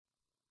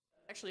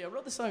Actually, I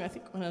wrote this song, I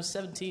think, when I was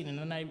 17, and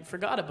then I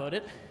forgot about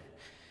it.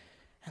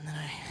 And then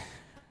I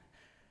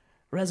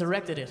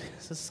resurrected it.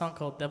 It's a song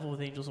called Devil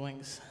with Angel's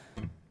Wings.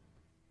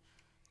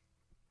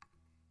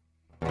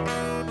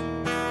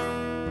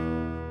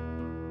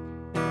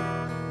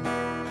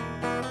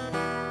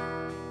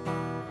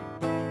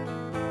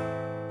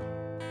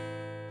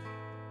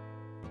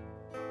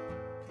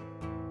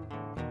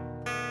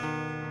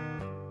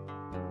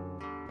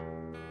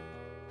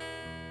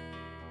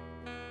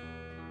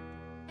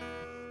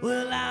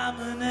 Well, I'm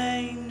an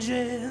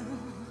angel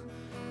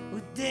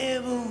with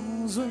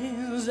devil's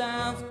wings.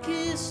 I've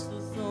kissed the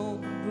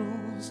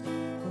thorns,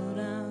 but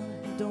I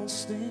don't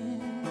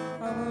sting.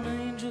 I'm an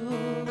angel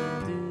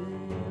with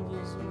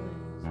devil's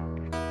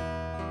wings.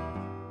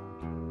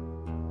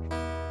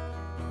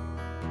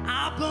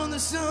 I burn the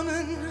sun,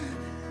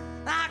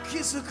 I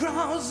kiss the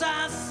cross.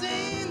 I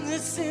sing the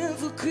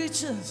sinful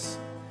creatures.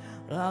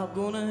 I'm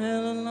gonna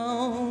hell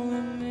along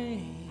with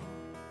me.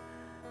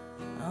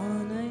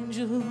 I'm an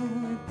angel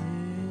with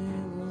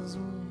devil's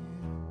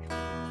wings.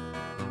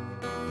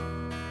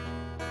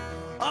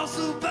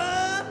 Also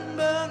burn,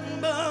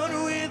 burn,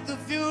 burn with the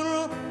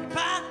funeral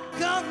pyre.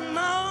 Come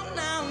on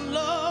now,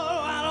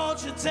 Lord, why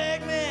don't you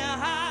take me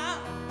high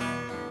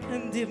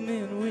and dip me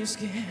in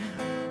whiskey,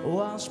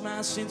 wash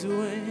my sins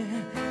away.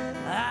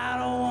 I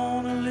don't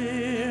wanna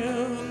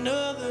live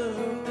another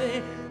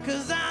day,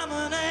 'cause I'm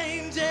an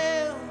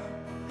angel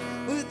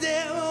with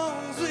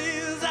devil's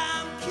wings.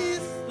 I've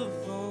kissed the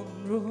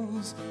thorn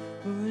rose,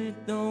 but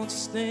it don't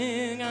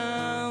sting.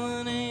 I'm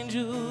an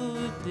angel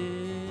with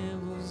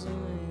devil's wings.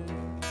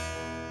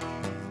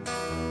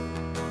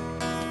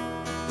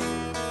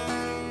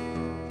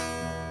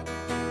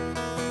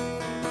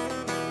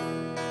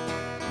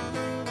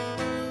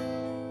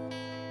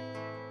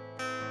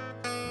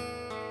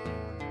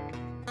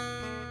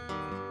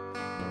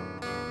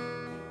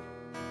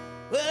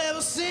 Well,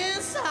 ever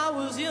since I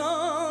was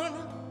young,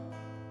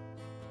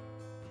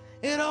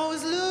 it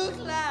always looked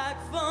like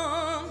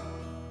fun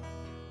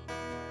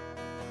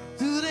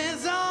to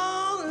dance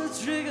on the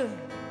trigger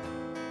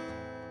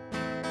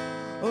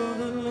of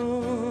the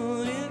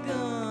loaded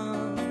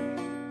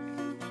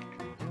gun.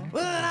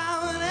 But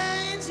I'm an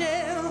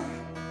angel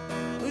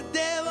with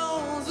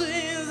devil's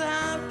wings.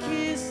 I've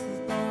kissed the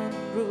thorn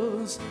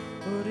rose,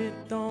 but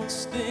it don't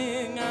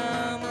sting.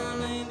 I'm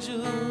an angel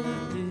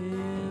with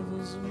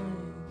devil's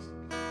wings.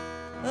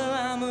 Well,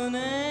 I'm an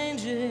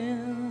angel.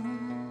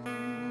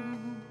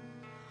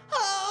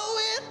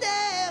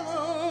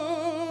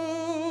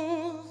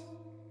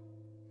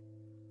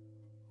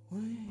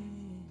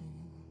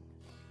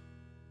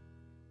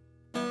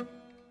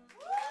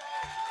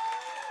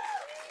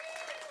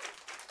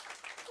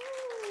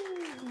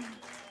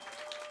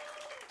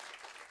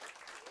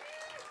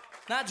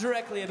 Not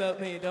directly about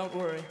me, don't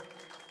worry.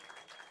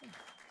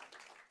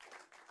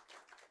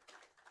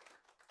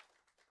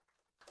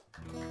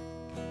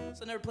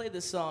 So I never played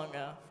this song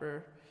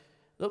for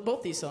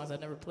both these songs. I've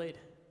never played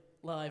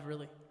live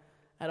really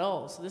at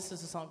all. So this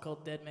is a song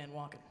called Dead Man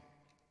Walking.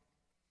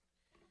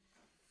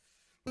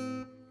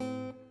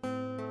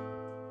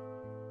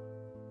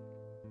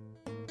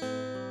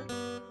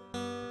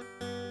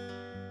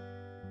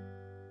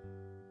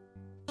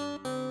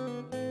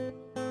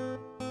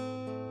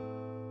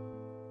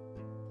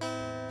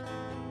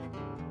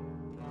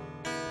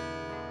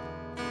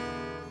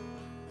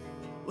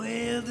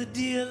 Well, the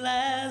deal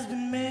has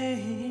been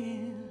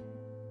made.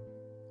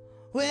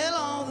 Well,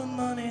 all the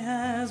money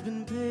has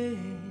been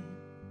paid.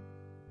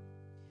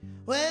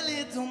 Well,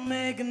 it don't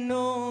make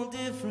no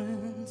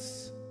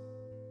difference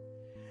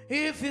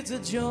if it's a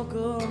joke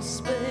or a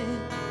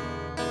spade.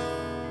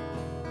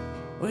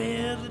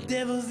 Well, the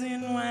devil's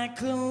in white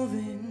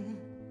clothing,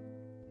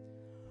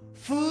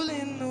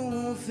 fooling the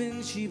wolf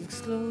in sheep's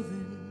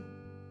clothing.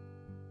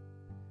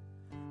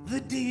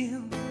 The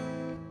deal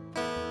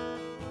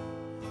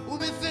will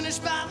be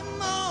finished by the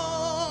morn,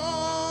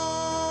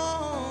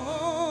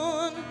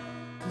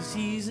 'cause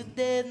he's a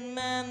dead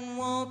man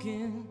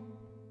walking.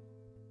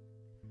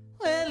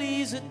 Well,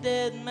 he's a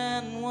dead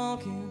man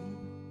walking.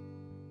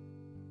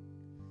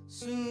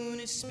 Soon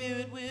his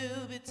spirit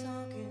will be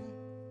talking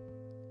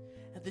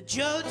at the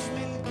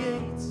judgment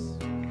gates.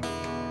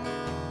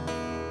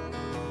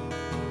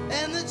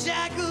 And the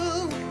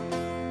jackal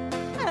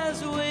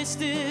has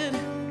wasted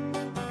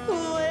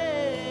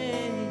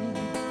away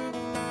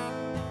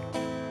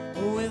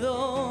with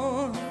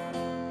all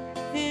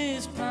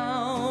his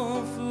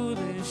power,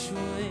 foolish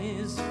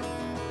ways.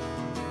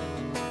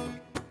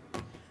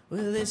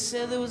 Well, they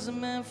said there was a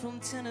man from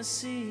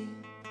Tennessee,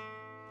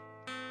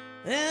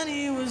 and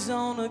he was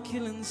on a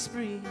killing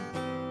spree.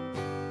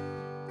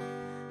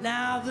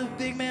 Now the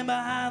big man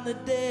behind the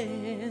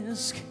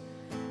desk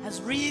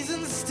has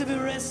reasons to be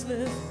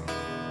restless.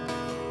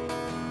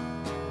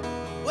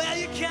 Well,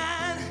 you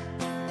can't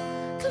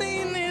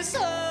clean this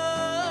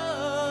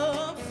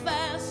up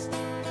fast.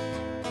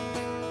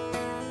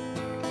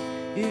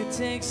 It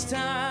takes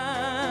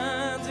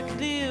time to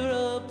clear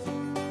up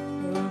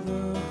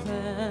the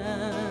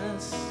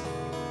past.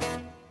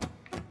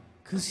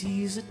 'Cause 'cause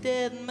he's a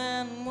dead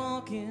man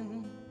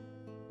walking.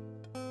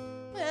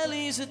 Well,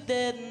 he's a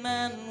dead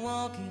man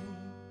walking.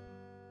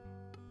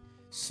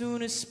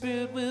 Soon his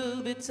spirit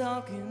will be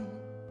talking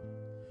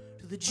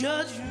to the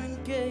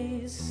judgment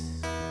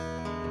case.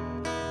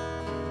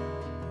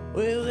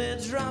 Well,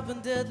 they're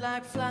dropping dead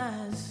like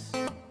flies,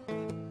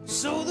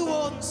 so the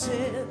warden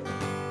said.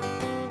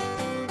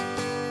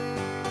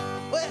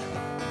 Well,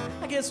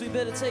 I guess we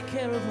better take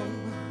care of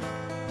them,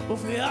 or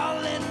if we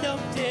all end up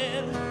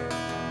dead.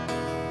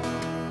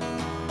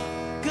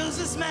 'Cause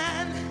this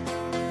man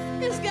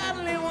has got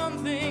only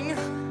one thing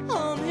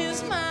on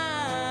his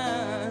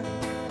mind,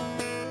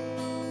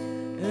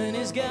 and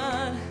he's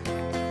got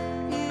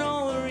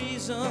no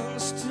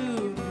reasons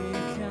to be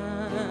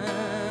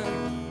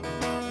kind.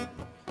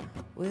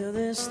 Well,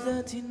 there's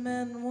 13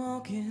 men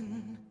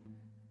walking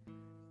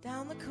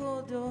down the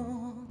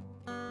corridor.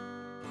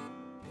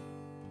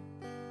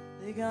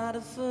 They got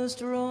a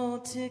first row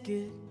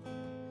ticket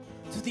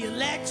to the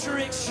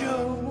electric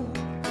show.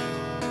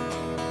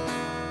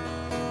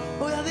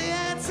 Well, the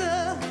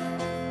answer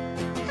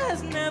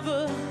has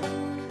never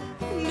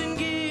been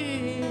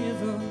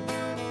given.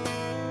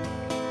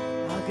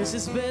 I guess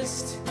it's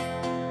best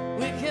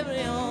we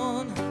carry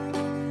on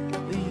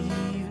the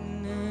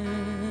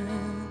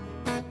evening.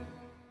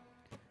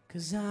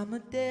 'Cause I'm a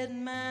dead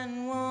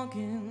man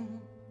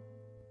walking.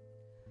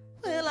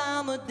 Well,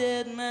 I'm a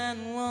dead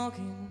man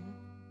walking.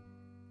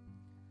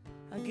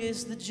 I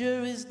guess the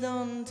jury's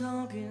done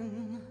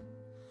talking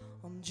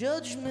on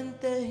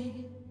Judgment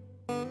Day.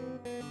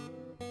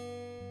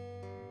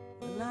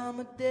 Well, I'm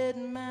a dead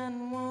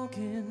man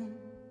walking.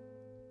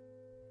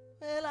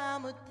 Well,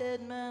 I'm a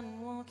dead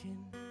man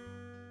walking.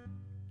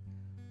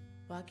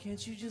 Why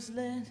can't you just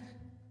let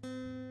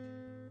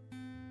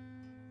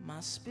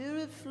my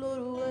spirit float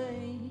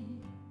away?